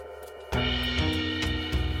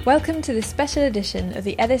Welcome to this special edition of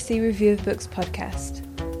the LSE Review of Books podcast.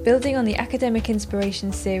 Building on the Academic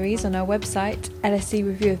Inspiration series on our website,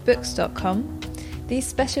 lsereviewofbooks.com, these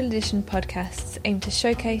special edition podcasts aim to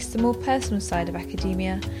showcase the more personal side of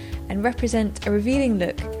academia and represent a revealing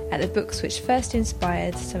look at the books which first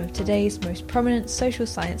inspired some of today's most prominent social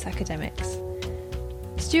science academics.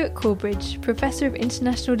 Stuart Corbridge, Professor of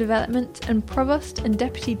International Development and Provost and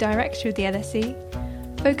Deputy Director of the LSE,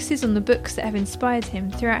 focuses on the books that have inspired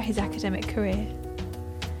him throughout his academic career.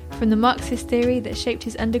 From the Marxist theory that shaped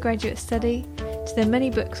his undergraduate study, to the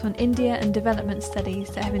many books on India and development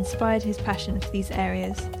studies that have inspired his passion for these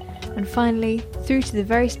areas, and finally, through to the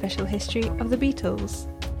very special history of the Beatles.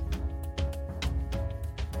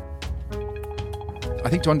 I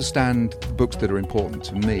think to understand the books that are important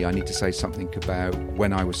to me, I need to say something about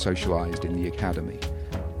when I was socialised in the academy.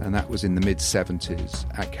 And that was in the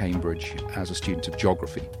mid-70s at Cambridge as a student of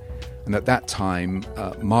geography. And at that time,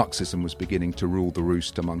 Marxism was beginning to rule the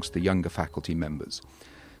roost amongst the younger faculty members.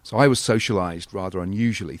 So I was socialised rather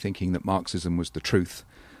unusually, thinking that Marxism was the truth.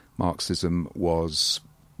 Marxism was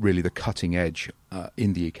really the cutting edge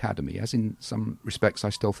in the academy, as in some respects I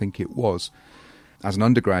still think it was. As an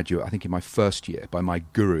undergraduate, I think in my first year, by my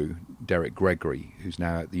guru, Derek Gregory, who's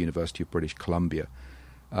now at the University of British Columbia,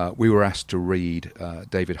 we were asked to read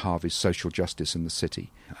David Harvey's Social Justice in the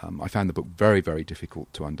City. I found the book very, very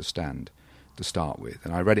difficult to understand to start with,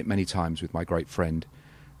 and I read it many times with my great friend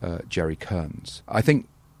Jerry Kearns. I think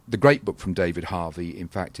the great book from David Harvey, in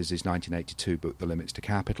fact, is his 1982 book, The Limits to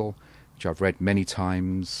Capital, which I've read many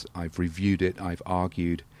times. I've reviewed it, I've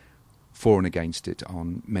argued for and against it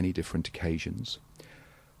on many different occasions.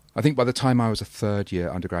 I think by the time I was a third-year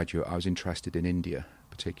undergraduate, I was interested in India,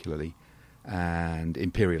 particularly, and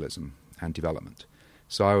imperialism and development.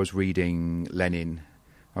 So I was reading Lenin.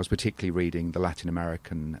 I was particularly reading the Latin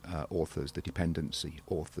American authors, the dependency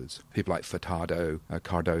authors, people like Furtado,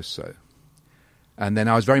 Cardoso. And then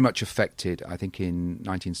I was very much affected, I think in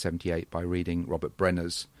 1978, by reading Robert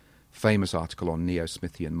Brenner's famous article on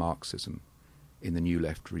Neo-Smithian Marxism in the New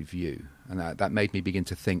Left Review. And that made me begin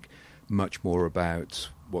to think much more about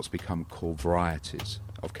what's become called varieties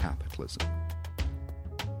of capitalism.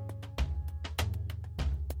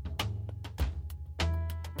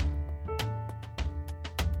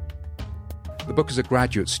 The book as a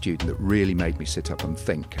graduate student that really made me sit up and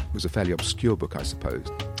think was a fairly obscure book, I suppose,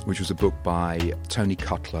 which was a book by Tony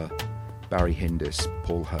Cutler, Barry Hindis,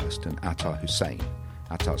 Paul Hurst and Attar Hussain.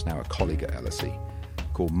 Attar's now a colleague at LSE,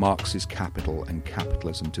 called Marx's Capital and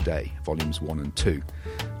Capitalism Today, Volumes 1 and 2,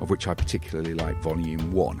 of which I particularly like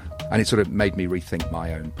Volume 1. And it sort of made me rethink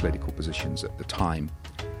my own political positions at the time,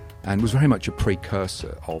 and was very much a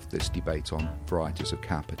precursor of this debate on varieties of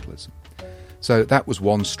capitalism. So that was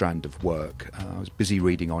one strand of work. I was busy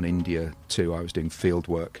reading on India too. I was doing field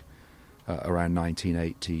work around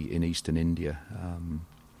 1980 in eastern India.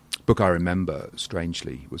 Book I remember,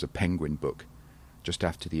 strangely, was a Penguin book just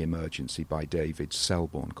after the emergency by David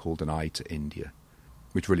Selborne called An Eye to India,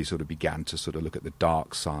 which really sort of began to sort of look at the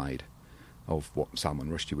dark side of what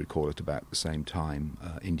Salman Rushdie would call it about the same time,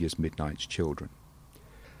 India's Midnight's Children.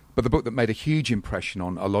 But the book that made a huge impression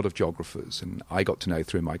on a lot of geographers, and I got to know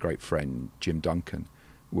through my great friend Jim Duncan,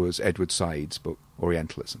 was Edward Said's book,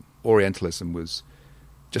 Orientalism. Orientalism was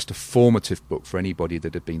just a formative book for anybody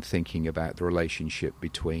that had been thinking about the relationship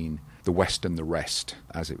between the West and the rest,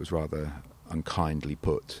 as it was rather unkindly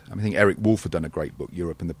put. I think Eric Wolf had done a great book,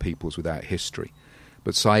 Europe and the Peoples Without History.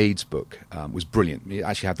 But Said's book was brilliant. It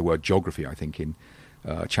actually had the word geography, I think, in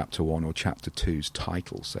Chapter 1 or Chapter 2's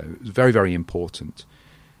title. So it was very, very important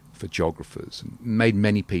for geographers, and made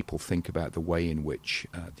many people think about the way in which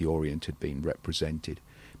the Orient had been represented.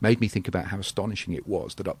 Made me think about how astonishing it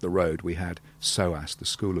was that up the road we had SOAS, the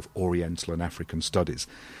School of Oriental and African Studies,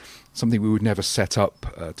 something we would never set up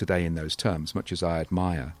today in those terms, much as I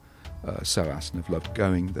admire SOAS and have loved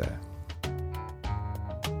going there.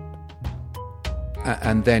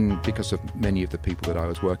 And then, because of many of the people that I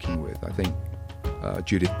was working with, I think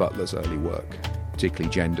Judith Butler's early work,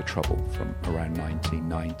 particularly Gender Trouble from around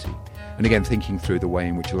 1990. And again, thinking through the way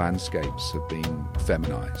in which landscapes have been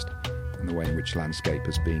feminised and the way in which landscape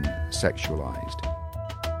has been sexualised.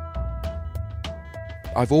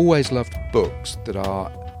 I've always loved books that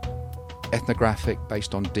are ethnographic,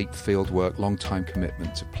 based on deep field work, long-time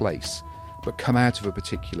commitment to place, but come out of a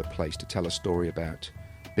particular place to tell a story about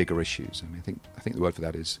bigger issues. I think the word for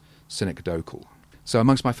that is synecdochal. So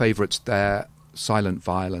amongst my favourites there, Silent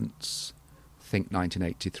Violence, Think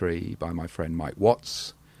 1983 by my friend Mike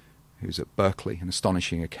Watts, who's at Berkeley, an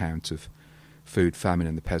astonishing account of food famine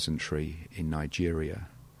and the peasantry in Nigeria.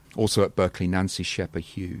 Also at Berkeley, Nancy Shepherd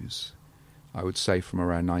Hughes, I would say from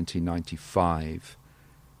around 1995,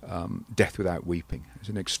 Death Without Weeping. It's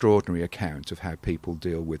an extraordinary account of how people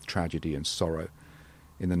deal with tragedy and sorrow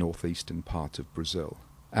in the northeastern part of Brazil.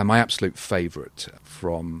 And my absolute favourite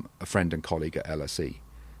from a friend and colleague at LSE,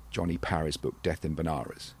 Johnny Parry's book, Death in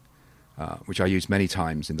Benares, which I used many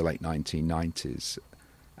times in the late 1990s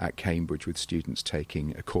at Cambridge with students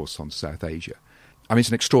taking a course on South Asia. I mean, it's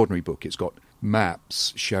an extraordinary book. It's got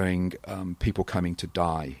maps showing people coming to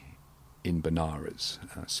die in Benares,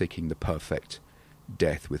 seeking the perfect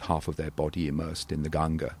death with half of their body immersed in the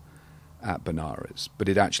Ganga at Benares. But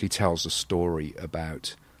it actually tells a story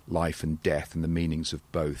about life and death and the meanings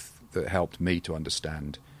of both that helped me to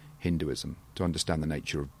understand Hinduism, to understand the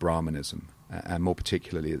nature of Brahmanism, and more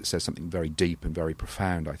particularly it says something very deep and very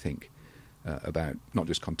profound, I think, about not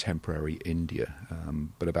just contemporary India,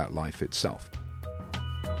 but about life itself.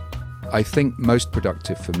 I think most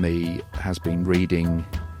productive for me has been reading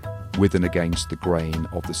With and Against the Grain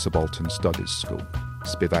of the Subaltern Studies School.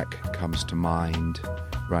 Spivak comes to mind,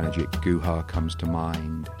 Ranajit Guha comes to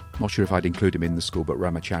mind. Not sure if I'd include him in the school, but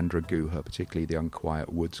Ramachandra Guha, particularly The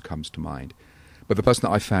Unquiet Woods, comes to mind. But the person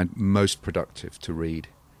that I found most productive to read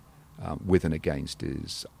With and Against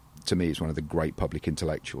is, to me, is one of the great public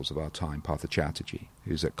intellectuals of our time, Partha Chatterjee,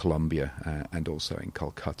 who's at Columbia and also in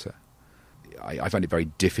Calcutta. I find it very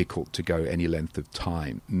difficult to go any length of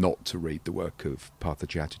time not to read the work of Partha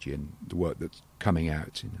Chatterjee and the work that's coming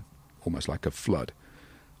out in almost like a flood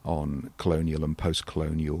on colonial and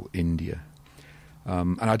post-colonial India.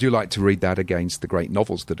 And I do like to read that against the great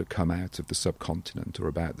novels that have come out of the subcontinent or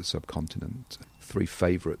about the subcontinent. Three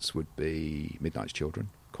favourites would be Midnight's Children,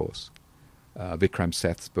 of course, Vikram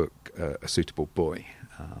Seth's book, A Suitable Boy,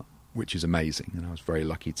 which is amazing, and I was very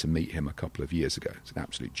lucky to meet him a couple of years ago. It's an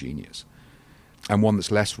absolute genius. And one that's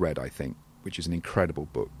less read, I think, which is an incredible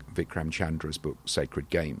book, Vikram Chandra's book, Sacred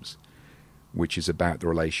Games, which is about the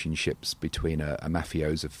relationships between a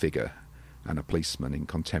mafioso figure and a policeman in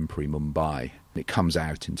contemporary Mumbai. It comes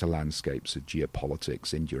out into landscapes of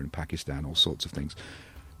geopolitics, India and Pakistan, all sorts of things.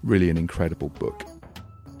 Really an incredible book.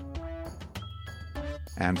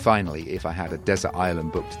 And finally, if I had a desert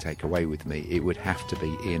island book to take away with me, it would have to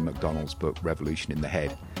be Ian MacDonald's book, Revolution in the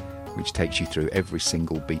Head, which takes you through every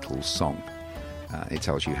single Beatles song. It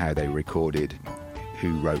tells you how they recorded,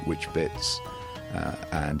 who wrote which bits,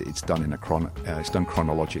 and it's done it's done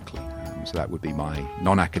chronologically. So that would be my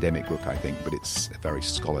non-academic book, I think, but it's a very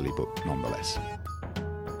scholarly book nonetheless.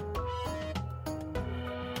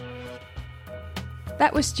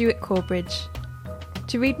 That was Stuart Corbridge.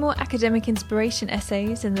 To read more academic inspiration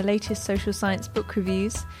essays in the latest social science book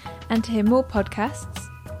reviews, and to hear more podcasts,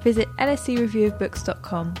 visit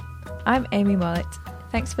lsereviewofbooks.com. I'm Amy Mollett.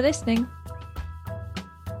 Thanks for listening.